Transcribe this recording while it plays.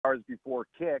hours before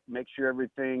kick, make sure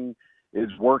everything is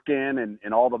working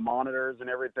and all the monitors and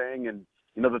everything. And,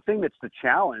 the thing that's the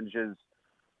challenge is,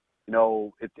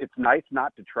 it's nice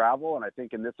not to travel. And I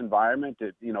think in this environment,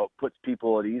 it puts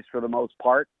people at ease for the most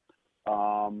part.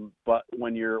 But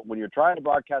when you're trying to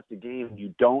broadcast a game,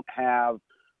 you don't have,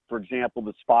 for example,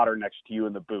 the spotter next to you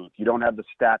in the booth. You don't have the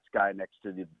stats guy next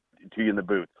to you in the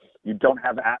booth. You don't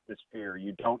have atmosphere.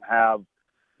 You don't have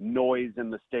noise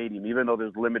in the stadium, even though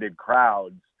there's limited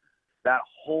crowds. That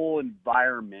whole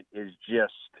environment is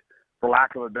just, for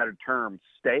lack of a better term,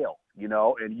 stale,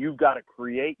 and you've got to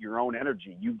create your own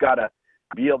energy. You've got to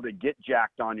be able to get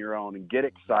jacked on your own and get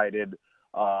excited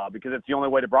because it's the only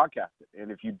way to broadcast it.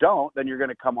 And if you don't, then you're going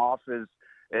to come off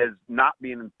as not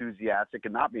being enthusiastic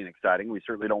and not being exciting. We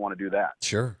certainly don't want to do that.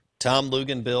 Sure. Tom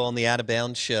Luginbill on the Out of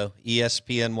Bounds Show,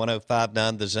 ESPN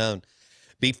 105.9 The Zone.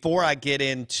 Before I get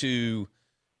into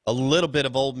a little bit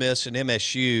of Ole Miss and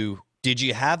MSU, did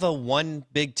you have one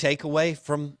big takeaway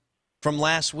from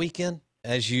last weekend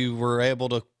as you were able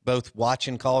to both watch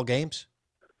and call games?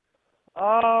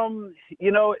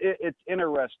 It's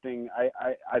interesting.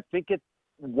 I think it's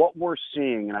what we're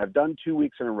seeing, and I've done 2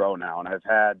 weeks in a row now, and I've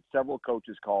had several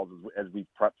coaches' calls as we've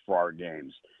prepped for our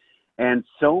games. And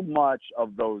so much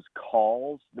of those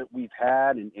calls that we've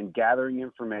had in gathering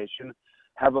information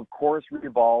have, of course,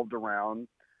 revolved around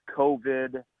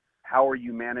COVID. How are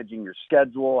you managing your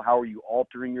schedule? How are you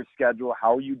altering your schedule?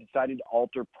 How are you deciding to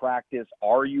alter practice?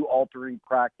 Are you altering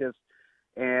practice?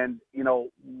 And,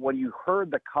 when you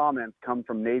heard the comments come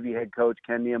from Navy head coach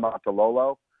Ken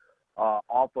Niumatalolo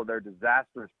off of their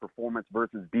disastrous performance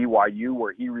versus BYU,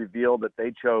 where he revealed that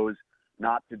they chose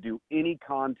not to do any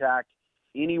contact,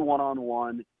 any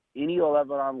one-on-one, any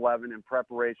 11-on-11 in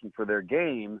preparation for their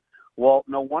game, well,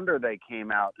 no wonder they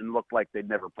came out and looked like they'd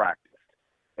never practiced.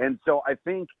 And so I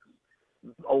think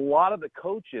a lot of the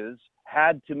coaches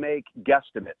had to make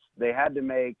guesstimates. They had to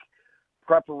make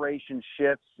preparation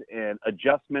shifts and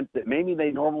adjustments that maybe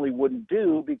they normally wouldn't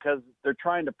do because they're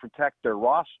trying to protect their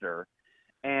roster.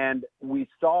 And we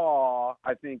saw,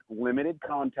 I think, limited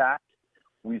contact.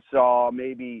 We saw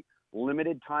maybe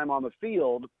limited time on the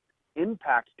field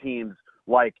impact teams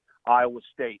like Iowa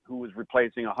State, who was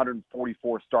replacing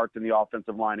 144 starts in the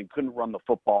offensive line and couldn't run the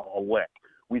football a lick.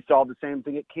 We saw the same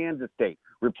thing at Kansas State,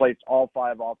 replaced all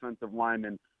 5 offensive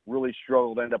linemen, really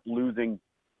struggled, ended up losing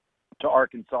to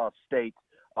Arkansas State.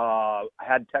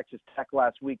 Had Texas Tech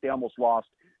last week. They almost lost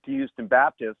to Houston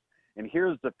Baptist. And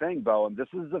here's the thing, Bo, and this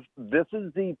is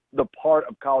the part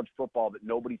of college football that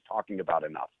nobody's talking about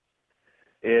enough,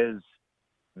 is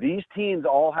these teams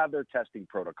all have their testing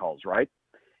protocols, right?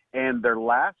 And their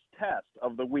last test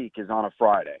of the week is on a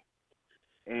Friday.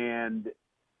 And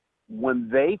when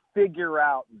they figure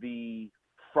out the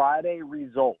Friday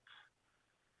results,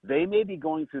 they may be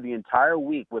going through the entire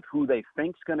week with who they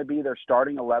think is going to be their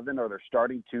starting 11 or their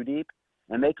starting 2 deep,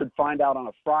 and they could find out on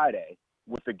a Friday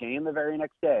with the game the very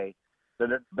next day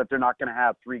that they're not going to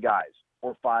have 3 guys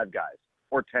or 5 guys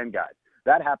or 10 guys.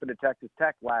 That happened to Texas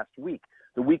Tech last week.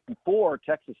 The week before,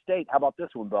 Texas State, how about this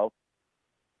one, Bo?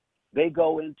 They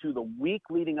go into the week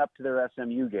leading up to their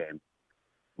SMU game,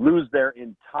 lose their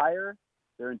entire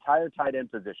tight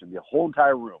end position, the whole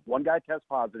entire room. 1 guy tests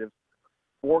positive,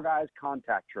 4 guys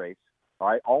contact trace. All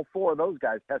right, all 4 of those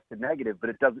guys tested negative,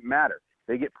 but it doesn't matter.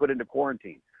 They get put into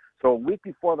quarantine. So a week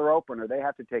before their opener, they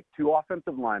have to take 2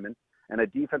 offensive linemen and a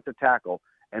defensive tackle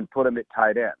and put them at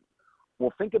tight end.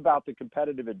 Well, think about the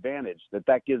competitive advantage that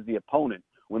gives the opponent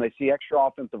when they see extra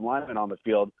offensive linemen on the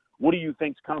field. What do you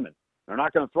think's coming? They're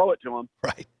not going to throw it to them.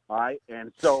 Right. All right.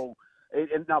 And so,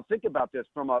 and now think about this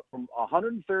from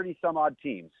 130 some odd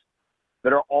teams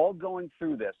that are all going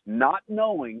through this, not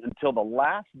knowing until the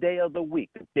last day of the week,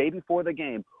 the day before the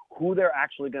game, who they're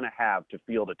actually going to have to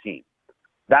field a team.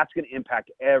 That's going to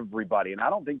impact everybody. And I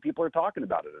don't think people are talking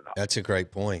about it enough. That's a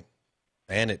great point.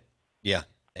 And it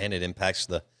impacts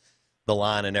the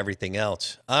line and everything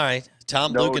else. All right.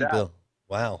 Tom Luginbill.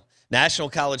 Wow. National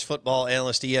College Football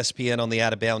Analyst, ESPN on the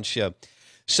Out of Bounds Show.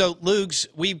 So, Lugs,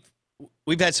 we've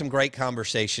had some great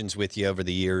conversations with you over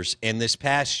the years. And this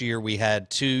past year, we had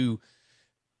 2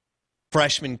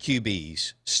 freshman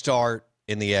QBs start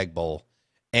in the Egg Bowl.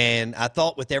 And I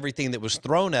thought with everything that was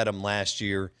thrown at them last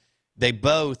year, they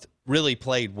both really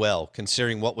played well,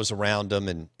 considering what was around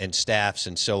them and staffs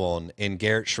and so on, in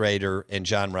Garrett Schrader and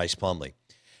John Rice Plumlee.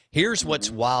 Here's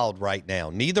what's wild right now.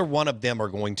 Neither one of them are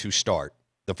going to start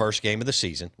the first game of the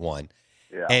season, 1.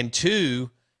 Yeah. And 2,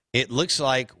 it looks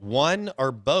like 1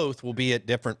 or both will be at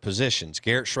different positions.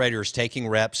 Garrett Schrader is taking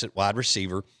reps at wide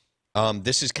receiver.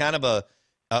 This is kind of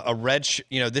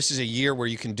this is a year where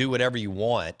you can do whatever you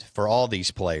want for all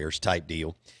these players type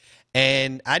deal.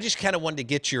 And I just kind of wanted to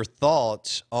get your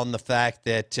thoughts on the fact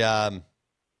that,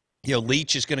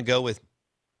 Leach is going to go with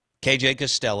KJ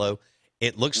Costello.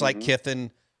 It looks like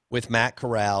Kiffin with Matt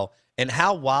Corral. And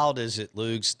how wild is it,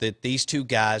 Lugs, that these two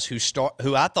guys who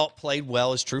I thought played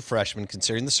well as true freshmen,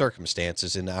 considering the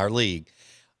circumstances in our league,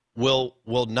 will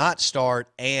not start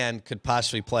and could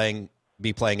possibly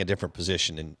be playing a different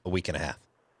position in a week and a half?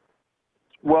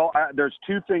 Well, there's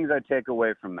two things I take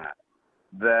away from that.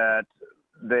 That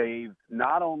they've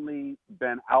not only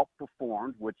been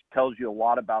outperformed, which tells you a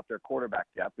lot about their quarterback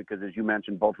depth, because as you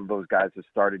mentioned, both of those guys have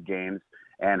started games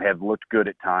and have looked good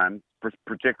at times,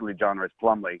 particularly John Rice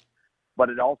Plumlee. But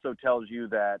it also tells you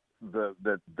that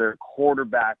their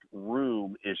quarterback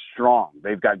room is strong.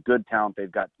 They've got good talent.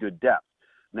 They've got good depth.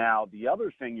 Now, the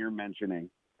other thing you're mentioning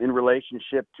in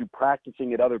relationship to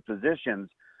practicing at other positions,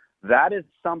 that is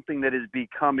something that is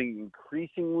becoming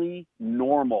increasingly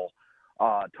normal.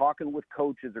 Talking with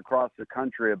coaches across the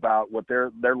country about what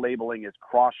they're labeling as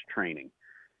cross-training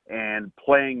and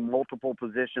playing multiple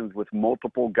positions with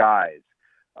multiple guys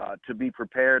to be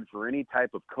prepared for any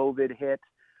type of COVID hit.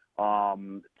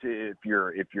 If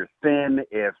you're thin,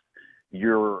 if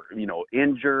you're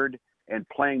injured, and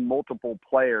playing multiple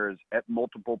players at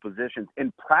multiple positions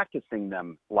and practicing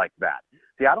them like that.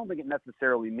 See, I don't think it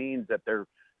necessarily means that they're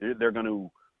going to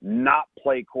not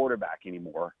play quarterback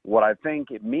anymore. What I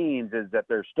think it means is that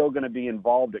they're still going to be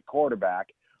involved at quarterback,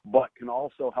 but can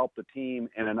also help the team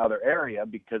in another area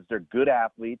because they're good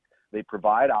athletes. They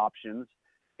provide options.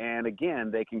 And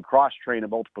again, they can cross-train at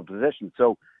multiple positions.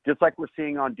 So just like we're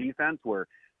seeing on defense where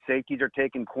safeties are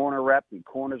taking corner reps and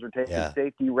corners are taking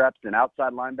safety reps and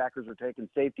outside linebackers are taking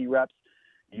safety reps,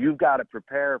 you've got to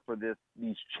prepare for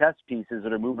these chess pieces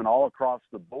that are moving all across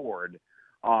the board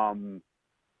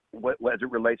as it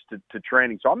relates to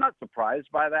training. So I'm not surprised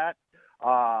by that.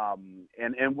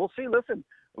 And we'll see. Listen,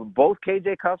 both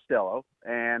KJ Costello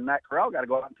and Matt Corral got to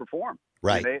go out and perform.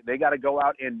 Right. They got to go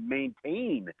out and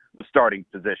maintain the starting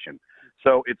position.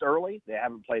 So it's early. They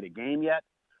haven't played a game yet.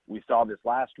 We saw this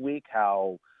last week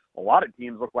how a lot of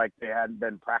teams looked like they hadn't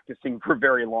been practicing for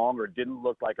very long or didn't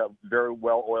look like a very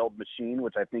well-oiled machine,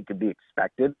 which I think could be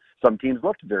expected. Some teams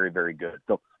looked very, very good.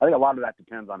 So I think a lot of that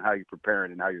depends on how you're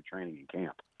preparing and how you're training in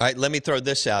camp. All right, let me throw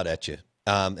this out at you.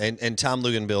 And Tom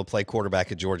Luginbill played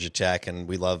quarterback at Georgia Tech, and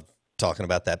we love talking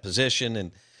about that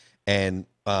position and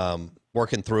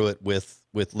working through it with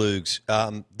Lugs.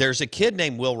 There's a kid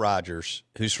named Will Rogers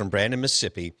who's from Brandon,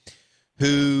 Mississippi,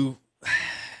 who,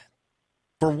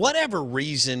 for whatever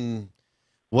reason,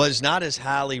 was not as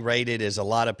highly rated as a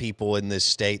lot of people in this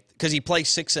state because he plays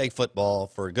 6A football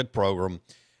for a good program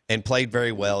and played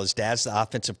very well. His dad's the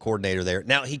offensive coordinator there.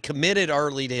 Now, he committed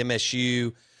early to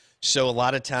MSU, so a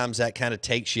lot of times that kind of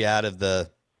takes you out of the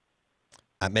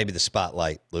maybe the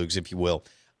spotlight, Lugs, if you will.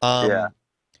 But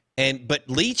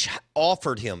Leach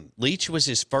offered him. Leach was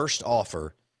his first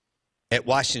offer at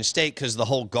Washington State because the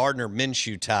whole Gardner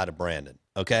Minshew tie to Brandon,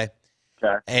 okay?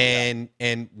 And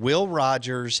Will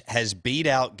Rogers has beat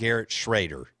out Garrett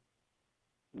Schrader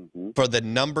for the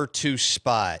number 2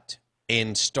 spot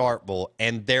in Starkville,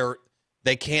 and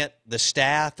they can't. The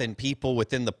staff and people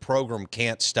within the program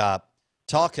can't stop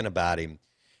talking about him.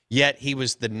 Yet he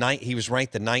was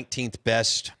ranked the 19th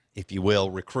best, if you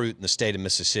will, recruit in the state of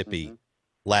Mississippi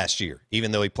last year,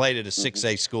 even though he played at a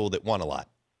 6A school that won a lot.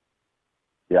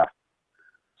 Yeah.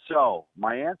 So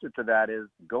my answer to that is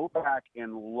go back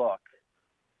and look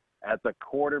at the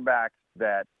quarterbacks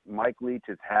that Mike Leach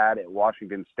has had at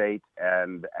Washington State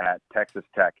and at Texas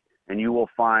Tech, and you will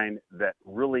find that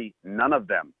really none of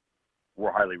them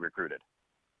were highly recruited.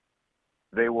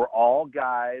 They were all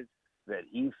guys that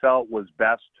he felt was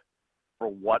best for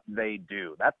what they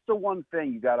do. That's the one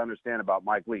thing you got to understand about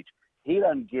Mike Leach. He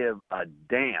doesn't give a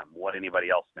damn what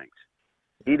anybody else thinks.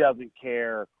 He doesn't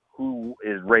care who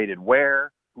is rated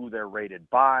where, who they're rated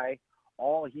by.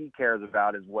 All he cares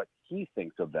about is what he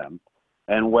thinks of them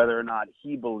and whether or not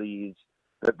he believes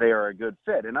that they are a good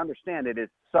fit. And understand it is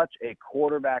such a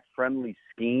quarterback-friendly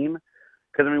scheme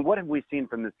because, I mean, what have we seen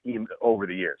from this scheme over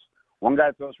the years? One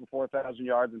guy throws for 4,000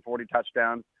 yards and 40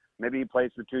 touchdowns. Maybe he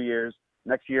plays for 2 years.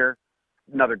 Next year,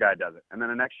 another guy does it. And then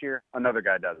the next year, another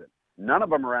guy does it. None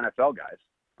of them are NFL guys,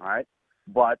 all right?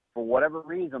 But for whatever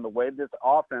reason, the way this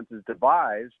offense is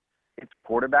devised, it's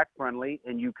quarterback-friendly,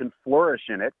 and you can flourish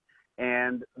in it.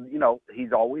 And,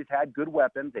 he's always had good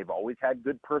weapons. They've always had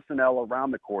good personnel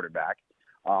around the quarterback.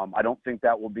 I don't think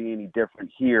that will be any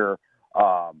different here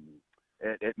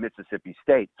at Mississippi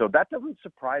State. So that doesn't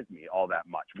surprise me all that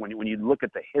much when you look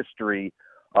at the history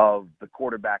of the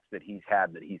quarterbacks that he's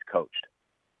had, that he's coached.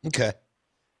 Okay.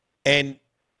 And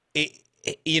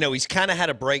he's kind of had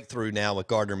a breakthrough now with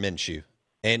Gardner Minshew.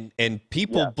 And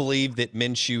people believe that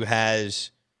Minshew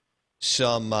has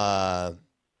some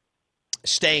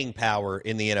staying power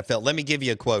in the NFL. Let me give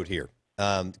you a quote here,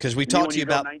 because we talked to you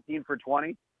about 19 for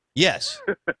 20. Yes.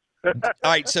 All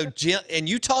right. So Jim, and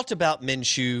you talked about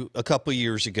Minshew a couple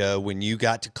years ago when you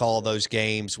got to call those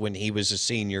games when he was a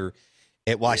senior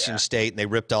at Washington State, and they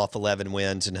ripped off 11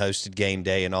 wins and hosted game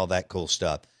day and all that cool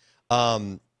stuff.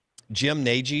 Jim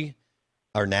Nagy,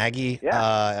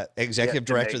 executive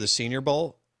director of the Senior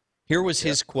Bowl. Here was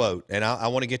his quote, and I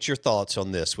want to get your thoughts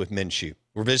on this with Minshew.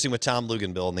 We're visiting with Tom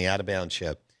Luginbill on the Out of Bounds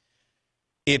show.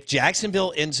 If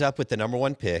Jacksonville ends up with the number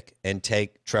 1 pick and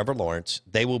take Trevor Lawrence,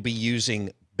 they will be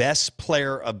using best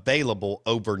player available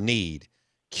over need.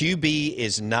 QB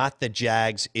is not the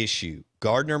Jags' issue.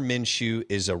 Gardner Minshew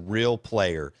is a real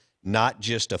player, not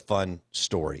just a fun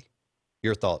story.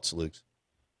 Your thoughts, Luke?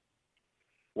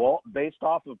 Well, based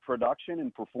off of production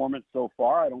and performance so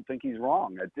far, I don't think he's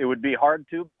wrong. It would be hard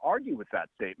to argue with that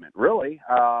statement, really.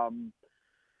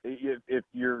 If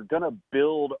you're going to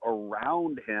build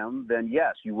around him, then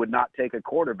yes, you would not take a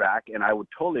quarterback, and I would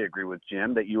totally agree with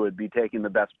Jim that you would be taking the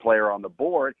best player on the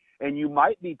board, and you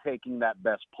might be taking that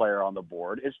best player on the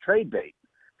board as trade bait,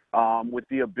 with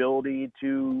the ability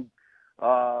to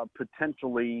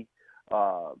potentially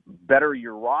better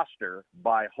your roster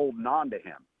by holding on to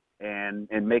him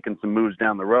and making some moves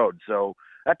down the road. So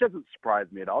that doesn't surprise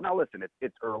me at all. Now, listen,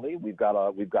 it's early. We've got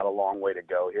a long way to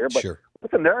go here. But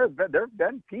listen, there have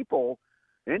been people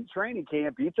in training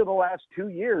camp each of the last 2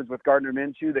 years with Gardner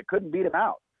Minshew that couldn't beat him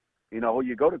out.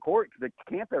 You go to the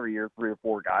camp every year, 3 or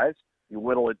 4 guys. You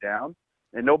whittle it down,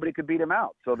 and nobody could beat him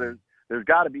out. So there's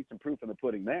got to be some proof in the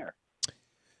pudding there.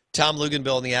 Tom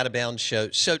Luginbill on the Out of Bounds show.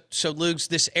 So Lugs,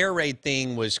 this air raid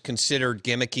thing was considered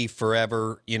gimmicky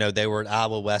forever. They were at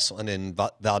Iowa, Westland, and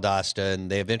Valdosta, and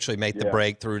they eventually made the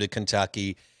breakthrough to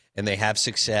Kentucky, and they have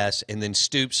success. And then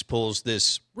Stoops pulls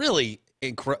this really,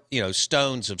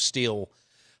 stones of steel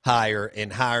hire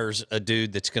and hires a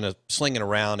dude that's going to sling it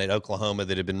around at Oklahoma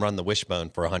that had been run the wishbone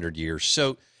for 100 years.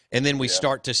 So, and then we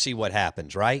start to see what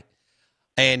happens, right?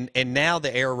 And now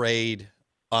the air raid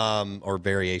or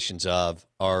variations of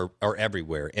are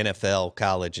everywhere, NFL,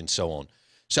 college, and so on.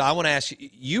 So I want to ask you,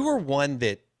 you were one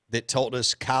that told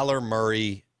us Kyler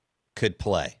Murray could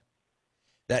play.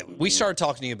 That we started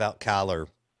talking to you about Kyler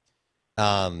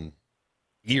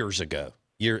years ago.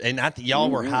 Y'all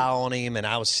were high on him, and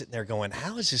I was sitting there going,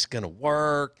 how is this going to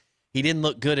work? He didn't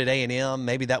look good at A&M.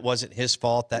 Maybe that wasn't his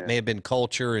fault. That may have been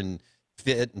culture and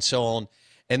fit and so on.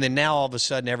 And then now all of a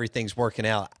sudden everything's working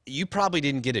out. You probably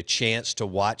didn't get a chance to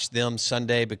watch them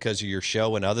Sunday because of your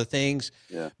show and other things.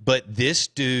 Yeah. But this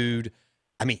dude,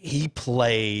 he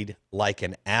played like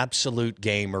an absolute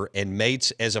gamer and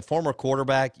as a former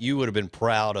quarterback, you would have been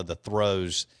proud of the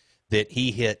throws that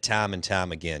he hit time and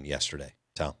time again yesterday.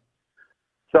 Tom.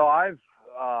 So I've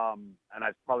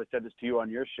probably said this to you on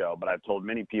your show, but I've told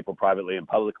many people privately and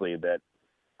publicly that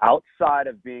outside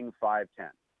of being 5'10",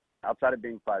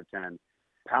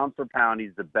 pound for pound,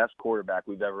 he's the best quarterback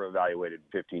we've ever evaluated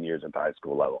in 15 years at the high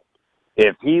school level.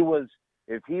 If he was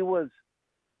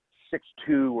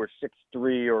 6'2" or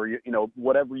 6'3", or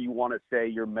whatever you want to say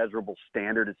your measurable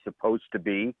standard is supposed to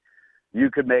be,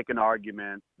 you could make an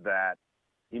argument that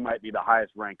he might be the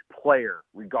highest ranked player,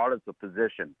 regardless of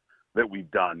position, that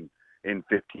we've done in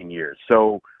 15 years.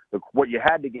 So what you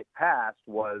had to get past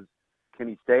was, can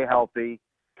he stay healthy?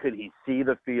 Could he see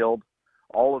the field?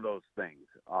 All of those things.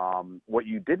 What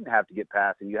you didn't have to get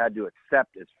past, and you had to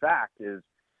accept as fact, is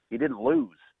he didn't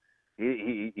lose.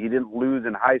 He didn't lose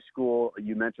in high school.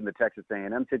 You mentioned the Texas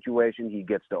A&M situation. He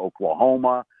gets to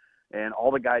Oklahoma, and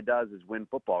all the guy does is win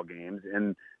football games.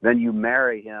 And then you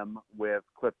marry him with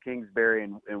Cliff Kingsbury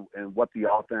and what the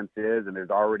offense is, and there's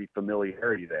already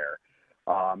familiarity there.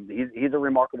 He's a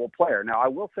remarkable player. Now, I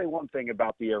will say one thing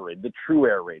about the air raid, the true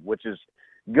air raid, which is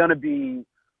going to be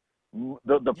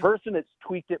the person that's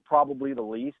tweaked it probably the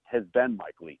least has been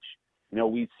Mike Leach.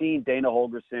 We've seen Dana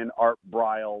Holgorsen, Art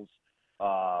Briles,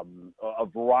 a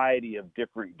variety of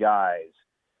different guys,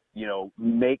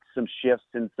 make some shifts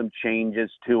and some changes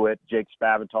to it. Jake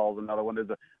Spavital is another one.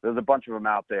 There's a bunch of them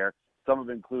out there. Some have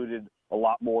included a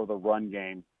lot more of the run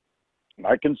game.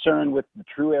 My concern with the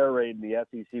true air raid in the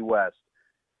SEC West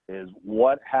is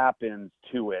what happens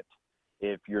to it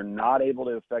if you're not able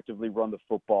to effectively run the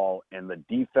football and the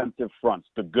defensive fronts,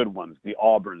 the good ones, the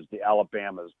Auburns, the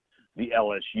Alabamas, the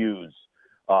LSUs,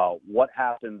 what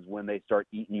happens when they start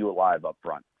eating you alive up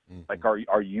front? Mm-hmm. Like,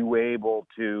 are you able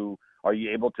to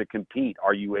compete?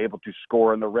 Are you able to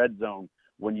score in the red zone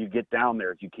when you get down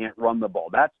there if you can't run the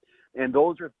ball?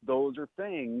 Those are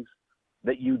things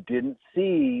that you didn't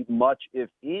see much, if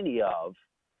any, of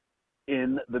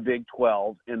in the Big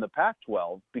 12, in the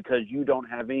Pac-12, because you don't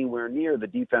have anywhere near the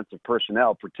defensive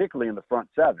personnel, particularly in the front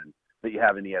seven, that you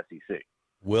have in the SEC.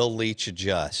 Will Leach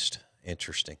adjust?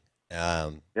 Interesting.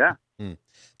 Yeah.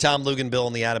 Tom Luginbill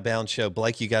on the Out of Bounds Show.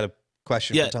 Blake, you got a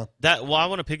question for Tom? I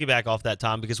want to piggyback off that,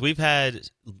 Tom, because we've had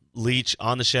Leach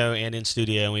on the show and in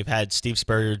studio, and we've had Steve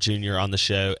Spurrier Jr. on the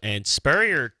show, and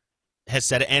Spurrier has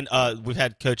said it, and we've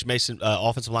had Coach Mason,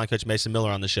 offensive line coach Mason Miller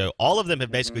on the show. All of them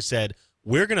have basically said,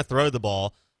 we're going to throw the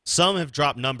ball. Some have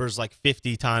dropped numbers like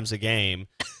 50 times a game,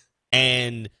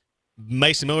 and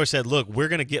Mason Miller said, look, we're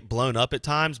going to get blown up at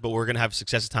times, but we're going to have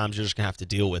success at times. You're just going to have to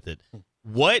deal with it.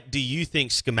 What do you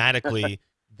think schematically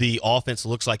the offense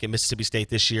looks like at Mississippi State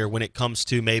this year when it comes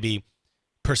to maybe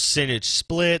percentage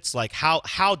splits? Like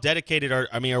how dedicated are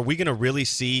we going to really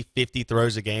see 50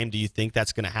 throws a game? Do you think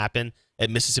that's going to happen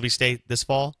at Mississippi State this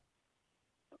fall?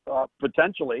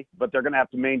 Potentially, but they're going to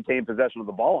have to maintain possession of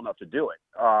the ball enough to do it.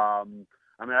 I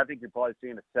think you're probably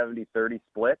seeing a 70-30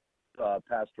 split,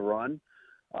 pass to run.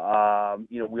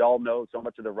 We all know so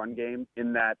much of the run game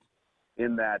in that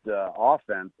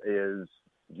offense is,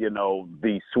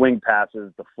 the swing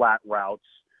passes, the flat routes,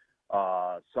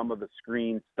 some of the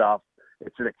screen stuff.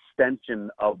 It's an extension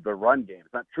of the run game.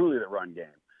 It's not truly the run game.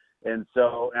 And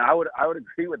I would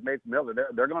agree with Mason Miller.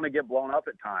 They're going to get blown up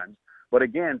at times. But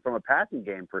again, from a passing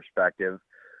game perspective,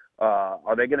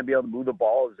 are they going to be able to move the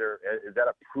ball? Is that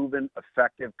a proven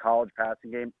effective college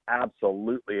passing game?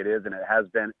 Absolutely it is, and it has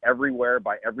been everywhere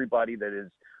by everybody that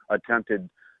has attempted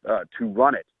to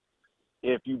run it.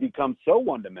 If you become so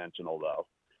one-dimensional, though,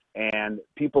 and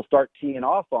people start teeing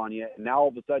off on you, and now all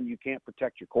of a sudden you can't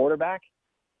protect your quarterback,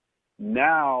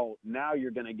 now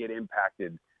you're going to get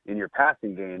impacted in your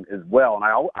passing game as well. And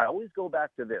I always go back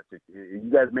to this. You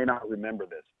guys may not remember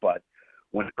this, but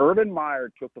when Urban Meyer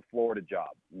took the Florida job,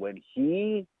 when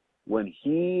he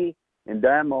and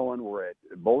Dan Mullen were at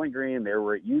Bowling Green, they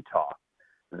were at Utah,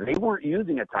 they weren't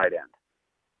using a tight end.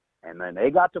 And then they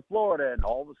got to Florida, and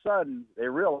all of a sudden they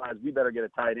realized we better get a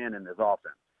tight end in this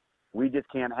offense. We just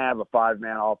can't have a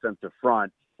five-man offensive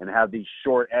front and have these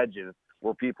short edges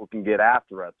where people can get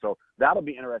after us. So that'll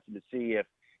be interesting to see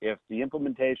if the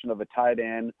implementation of a tight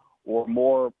end or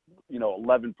more,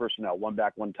 11 personnel, one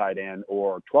back, one tight end,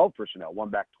 or 12 personnel, one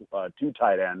back, two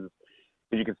tight ends,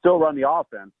 because you can still run the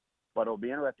offense, but it'll be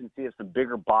interesting to see if some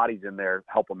bigger bodies in there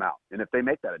help them out, and if they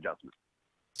make that adjustment.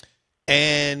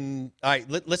 And, all right,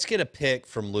 let's get a pick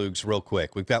from Lugs real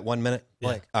quick. We've got 1 minute.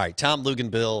 Yeah. All right, Tom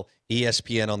Luginbill,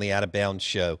 ESPN on the Out of Bounds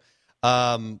Show.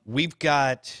 We've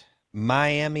got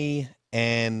Miami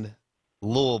and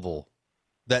Louisville.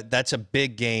 That's a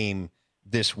big game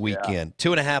this weekend.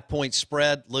 Yeah. 2.5-point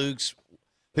spread. Lugs,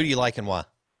 who do you like and why?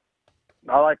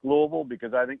 I like Louisville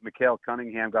because I think Mikhail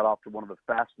Cunningham got off to one of the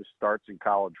fastest starts in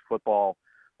college football.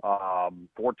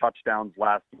 4 touchdowns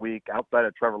last week. Outside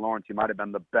of Trevor Lawrence, he might have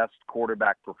been the best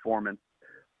quarterback performance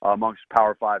amongst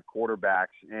Power 5 quarterbacks.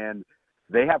 And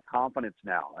they have confidence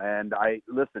now. And it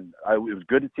was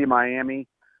good to see Miami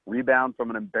rebound from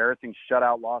an embarrassing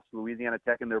shutout loss to Louisiana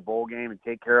Tech in their bowl game and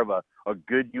take care of a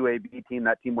good UAB team.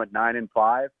 That team went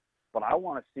 9-5. But I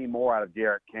want to see more out of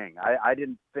Derek King. I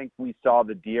didn't think we saw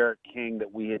the Derek King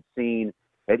that we had seen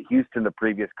at Houston the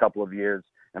previous couple of years.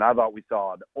 And I thought we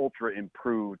saw an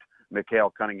ultra-improved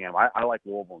Mikhail Cunningham. I like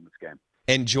Louisville in this game.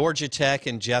 And Georgia Tech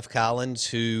and Jeff Collins,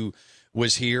 who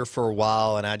was here for a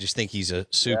while, and I just think he's a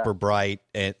super bright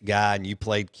guy, and you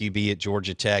played QB at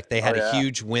Georgia Tech. They had a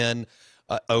huge win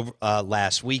over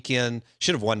last weekend.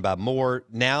 Should have won by more.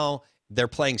 Now they're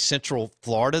playing Central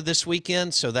Florida this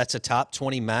weekend, so that's a top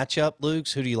 20 matchup.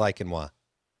 Lugs, who do you like and why?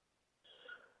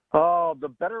 Oh, the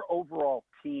better overall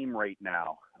team right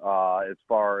now, as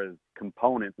far as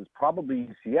components, is probably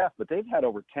UCF, but they've had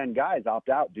over 10 guys opt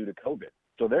out due to COVID.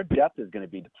 So their depth is going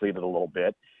to be depleted a little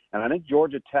bit. And I think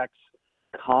Georgia Tech's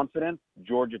confidence,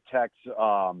 Georgia Tech's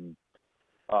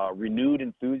renewed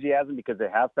enthusiasm, because they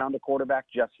have found a quarterback.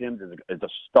 Jeff Sims is a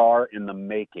star in the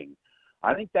making.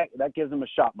 I think that gives them a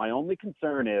shot. My only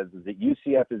concern is that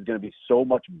UCF is going to be so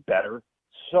much better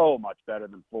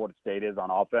than Florida State is on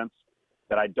offense,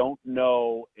 that I don't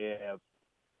know if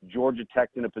Georgia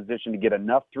Tech's in a position to get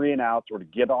enough 3-and-outs or to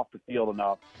get off the field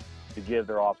enough to give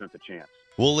their offense a chance.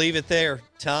 We'll leave it there.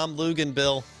 Tom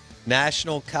Luginbill,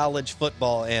 National College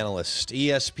Football Analyst,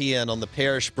 ESPN on the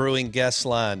Parish Brewing guest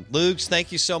line. Lugs,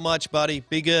 thank you so much, buddy.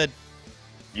 Be good.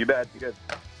 You bet. Be good.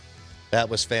 That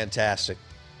was fantastic.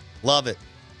 Love it.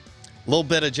 A little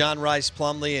bit of John Rice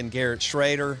Plumlee and Garrett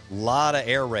Schrader. A lot of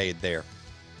air raid there.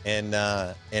 And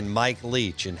Mike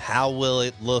Leach. And how will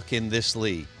it look in this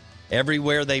league?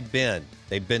 Everywhere they've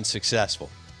been successful.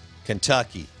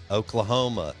 Kentucky,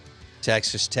 Oklahoma,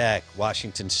 Texas Tech,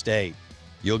 Washington State.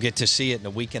 You'll get to see it in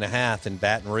a week and a half in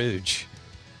Baton Rouge.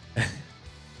 I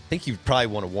think you probably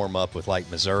want to warm up with like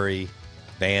Missouri,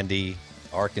 Vandy,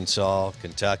 Arkansas,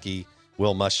 Kentucky,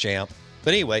 Will Muschamp.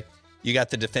 But anyway, you got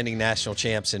the defending national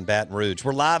champs in Baton Rouge.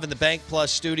 We're live in the Bank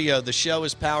Plus studio. The show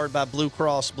is powered by Blue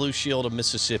Cross Blue Shield of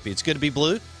Mississippi. It's good to be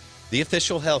blue, the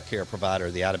official healthcare provider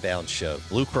of the Out of Bounds show.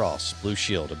 Blue Cross Blue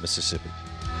Shield of Mississippi.